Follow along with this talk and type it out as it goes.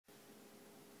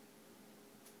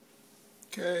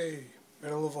Okay,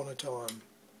 Medal of Honor time.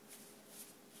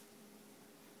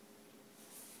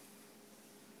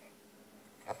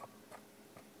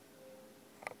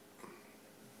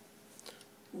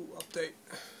 Ooh, update.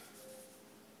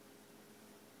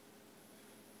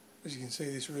 As you can see,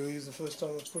 this really is the first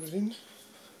time I've put it in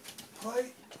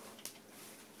play,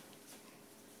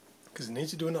 because it needs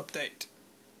to do an update.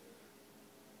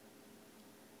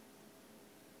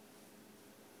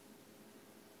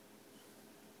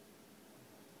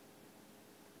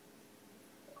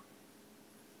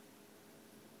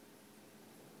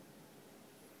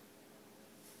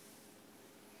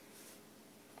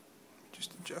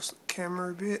 Just adjust the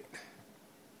camera a bit.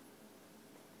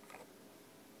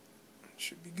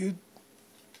 Should be good.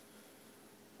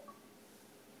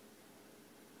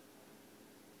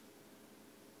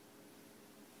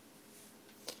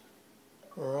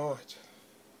 Alright.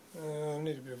 I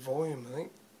need a bit of volume, I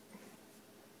think.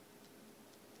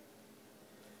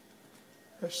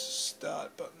 Press the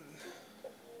start button.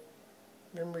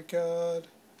 Memory card.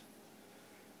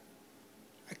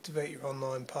 Activate your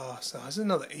online pass. Now, this is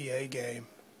another EA game.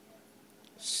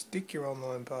 Stick your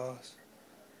online pass.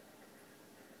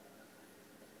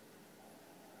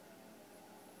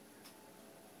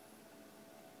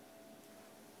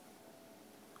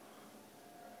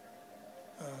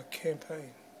 Campaign.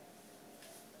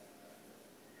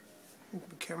 I think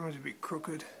the camera's a bit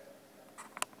crooked.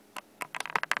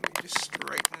 Let me just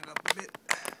straighten it up a bit.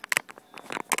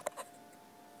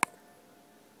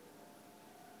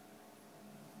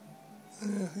 I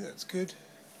think that's good.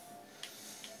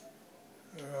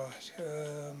 Alright,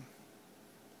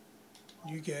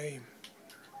 new game.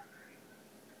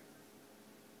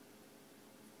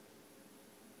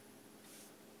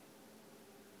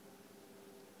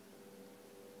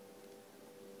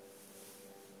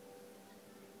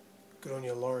 Good on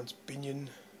you, Lawrence Binion,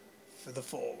 for the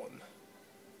fallen.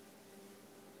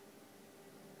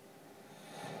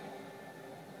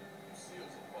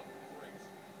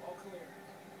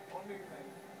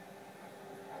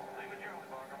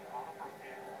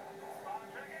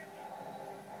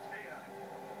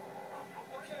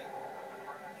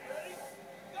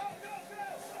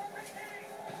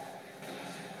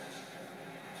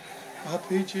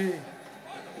 RPG.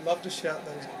 Love to shout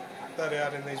that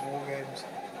out in these war games.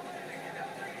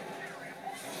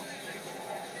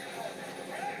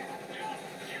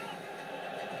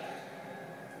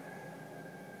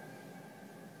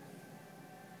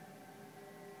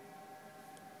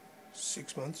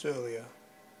 Six months earlier.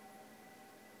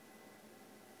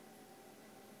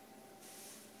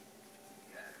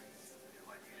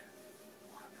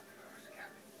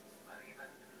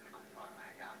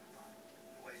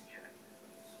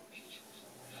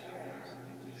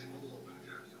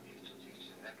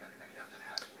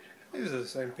 These are the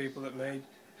same people that made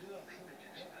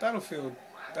Battlefield,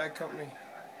 Bad Company.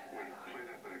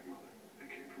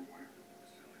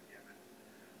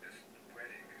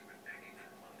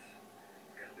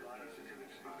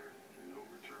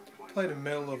 Played a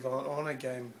Medal of Honor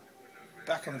game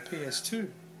back on the PS2.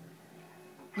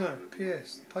 No,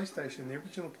 PS, PlayStation, the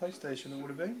original PlayStation it would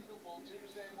have been.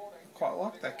 Quite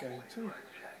like that game too.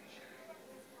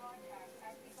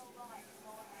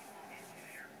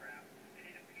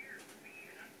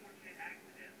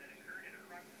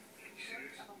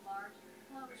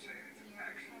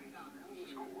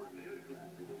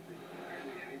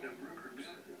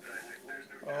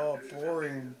 Oh,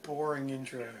 boring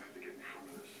intro.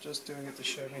 Just doing it to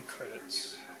show me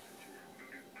credits.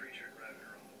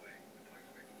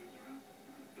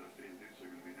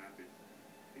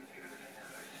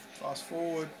 Fast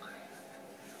forward.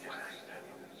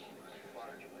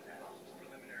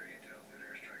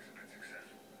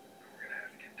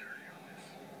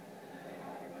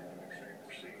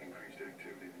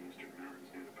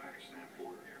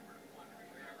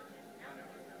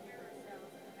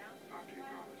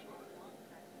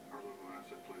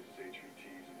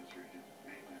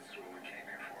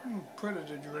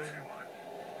 Predator drone.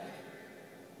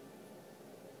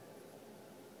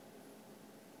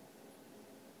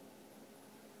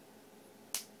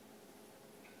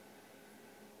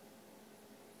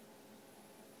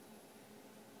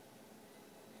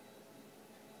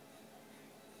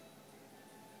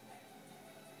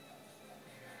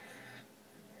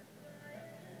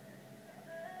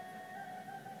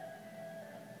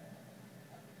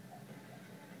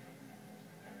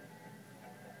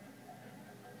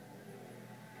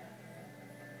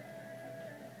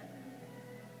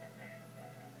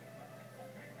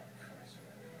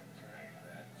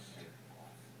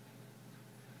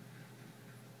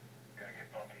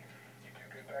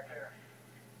 Back there.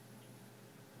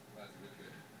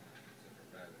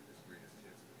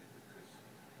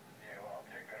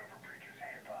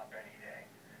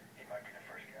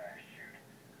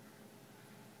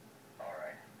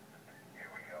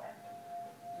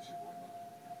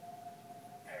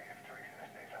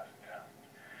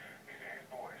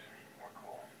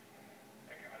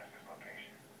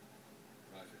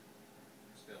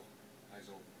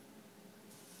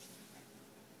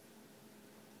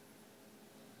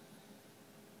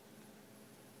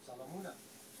 Una.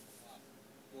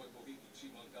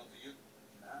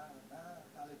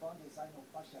 Taliban sai no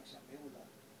pașa și apeula.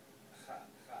 Ha.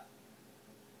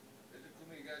 Vede cum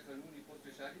e gai că unii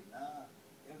poți șari? Na,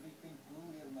 el vi pin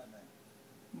cluier mane.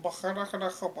 Bach. Na.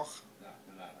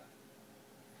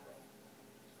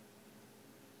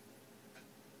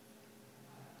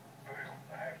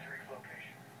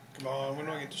 Come on, we're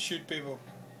not going to shoot people.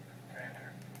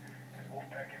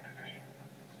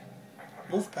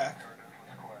 Wolfpack?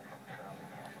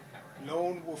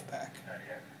 Lone Wolfpack.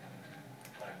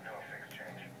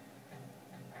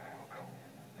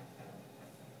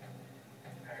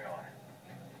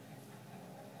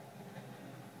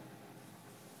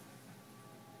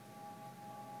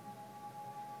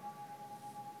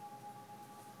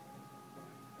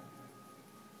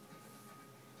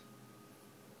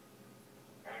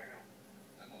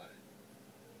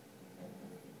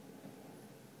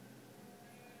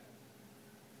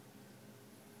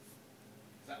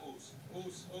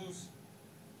 Oos.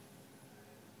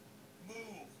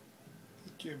 Move.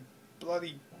 Get your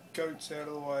bloody goats out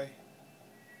of the way.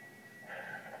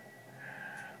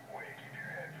 Way to keep your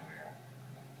head clear.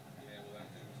 Yeah, well, that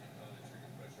dude was on the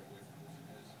trigger pressure away from who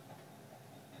it is.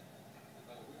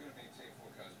 By the way, we're going to maintain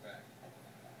 4 cars back.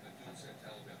 That dude said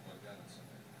Taliban bugged out on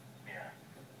something. Yeah,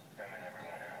 them and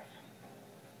everyone else.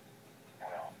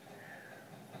 Well,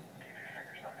 keep your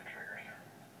fingers on the triggers.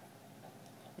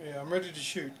 Yeah, I'm ready to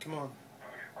shoot. Come on.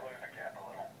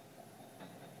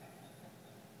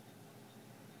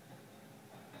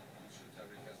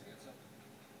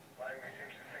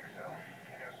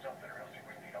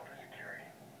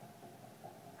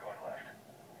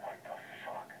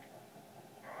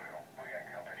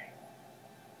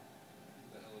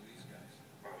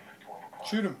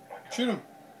 Shoot him!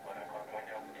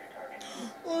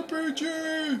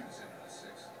 RPG!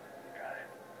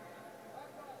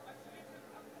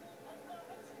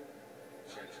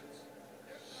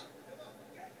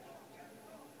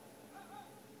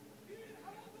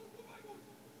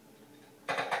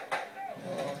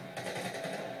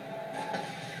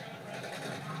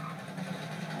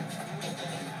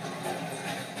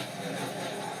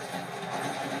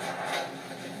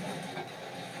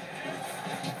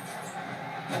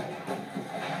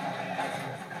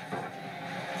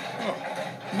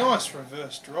 Nice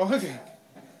reverse driving.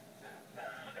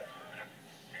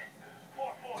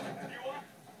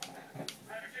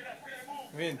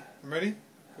 I'm in. I'm ready?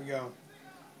 We're going.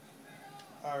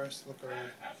 RS, look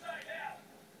around.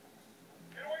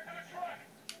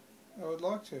 I would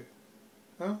like to.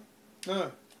 Huh?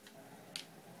 No.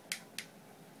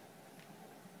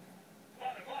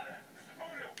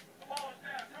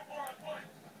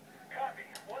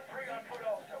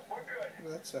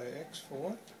 That's a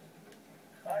X4.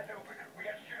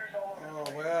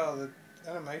 Oh wow, the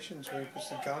animations where he puts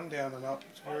the gun down and up,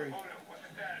 it's very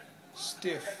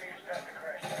stiff.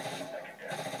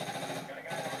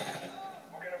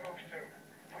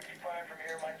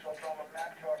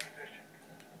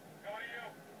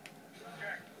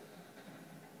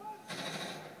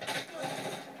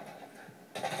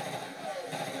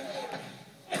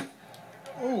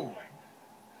 Oh!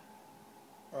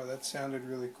 Oh, that sounded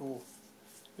really cool.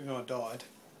 Even though I died.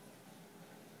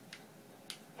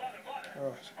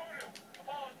 Alright.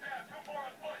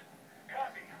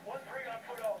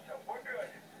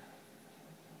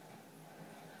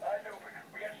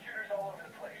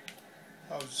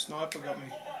 Oh, the sniper got me.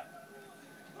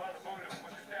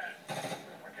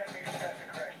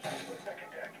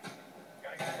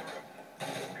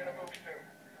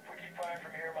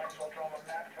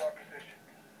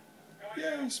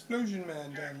 Yeah, Explosion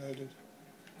Man downloaded.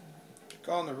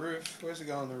 Guy on the roof. Where's the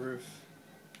guy on the roof?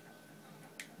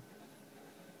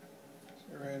 Is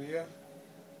it around here?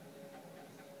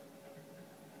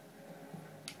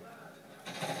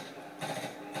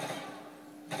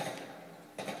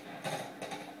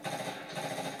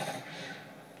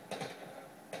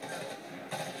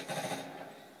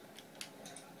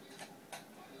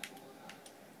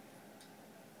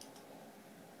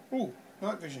 Ooh,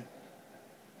 night vision.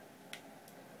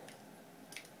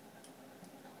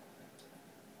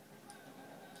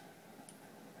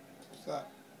 What's that?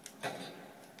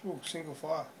 Ooh, single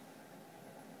fire.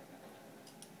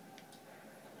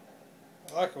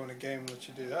 I like it when a game lets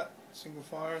you do that. Single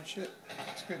fire and shit.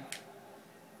 It's good.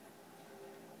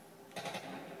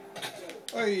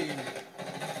 Hey!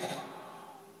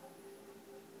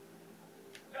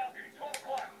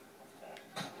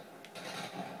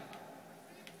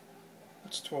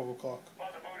 It's 12 o'clock.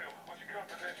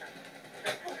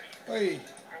 Hey!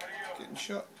 Getting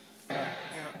shot. Yeah,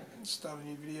 start a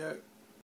new video.